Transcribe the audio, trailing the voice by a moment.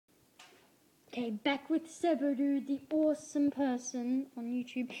Okay, back with Severu, the awesome person on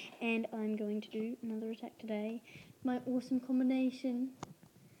YouTube, and I'm going to do another attack today. My awesome combination.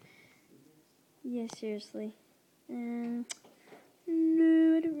 Yeah, seriously. No,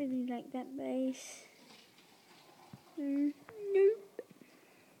 I don't really like that base. Nope. Nope.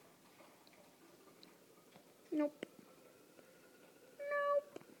 Nope.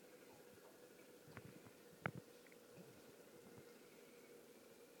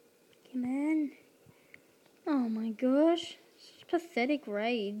 Come on. Oh my gosh. Such pathetic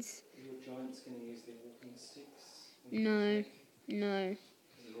raids. Your giant's going to use their walking sticks? No. No.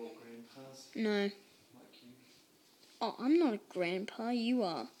 They're all grandpas? No. Like you? Oh, I'm not a grandpa, you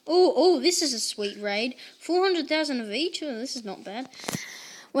are. Oh, this is a sweet raid. 400,000 of each? Oh, this is not bad.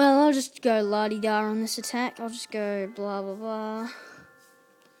 Well, I'll just go la-di-da on this attack. I'll just go blah, blah, blah.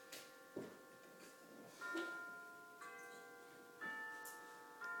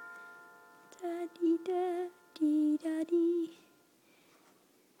 Da-dee-da-dee-da-dee.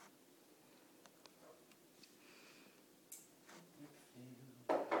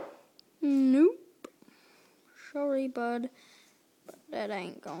 Nope. Sorry, bud. But that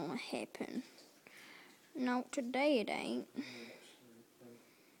ain't gonna happen. No, today it ain't.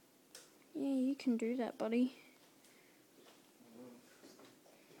 Yeah, you can do that, buddy.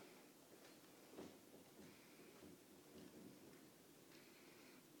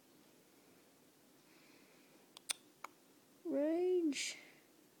 Rage.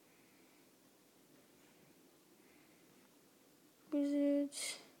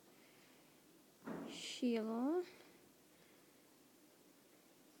 Wizards. Sheila.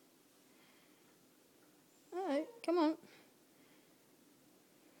 Alright, come on.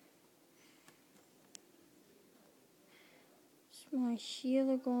 Is my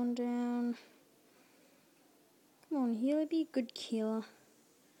healer gone down? Come on, healer, be a good killer.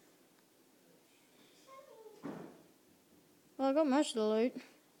 Well, I got most of the loot.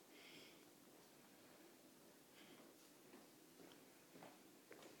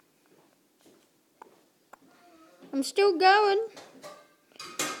 I'm still going.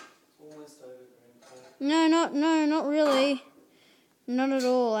 Almost over, grandpa. No, not really. Not at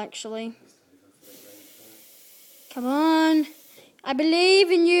all, actually. Come on. I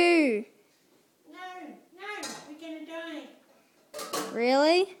believe in you. No, we're gonna die.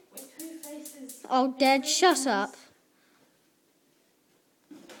 Really? We're two faces. Oh, Dad, shut up.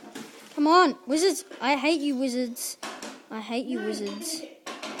 Come on, wizards. I hate you, wizards. I hate you, wizards.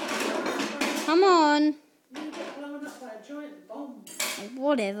 Come on. We're gonna get blown up by a giant bomb.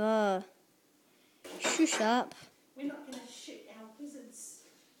 Whatever. Shush up. We're not gonna shoot our wizards.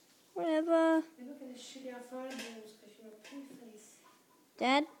 Whatever. We're not gonna shoot our fireballs because you're a two-face.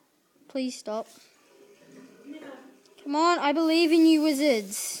 Dad, please stop. Never. Come on, I believe in you,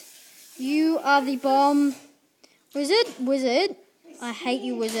 wizards. You are the bomb. Wizard. I hate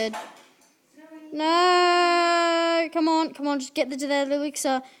you, wizard. No. Come on, just get to that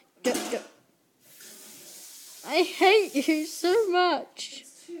elixir. I hate you so much.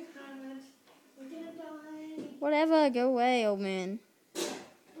 It's too hard. We're gonna die. Whatever, go away, old man.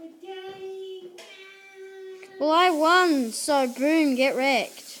 We're dying. Well, I won, so boom, get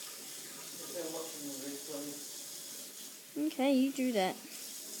wrecked. If they're watching the replays. Okay, you do that.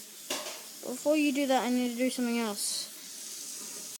 Before you do that, I need to do something else.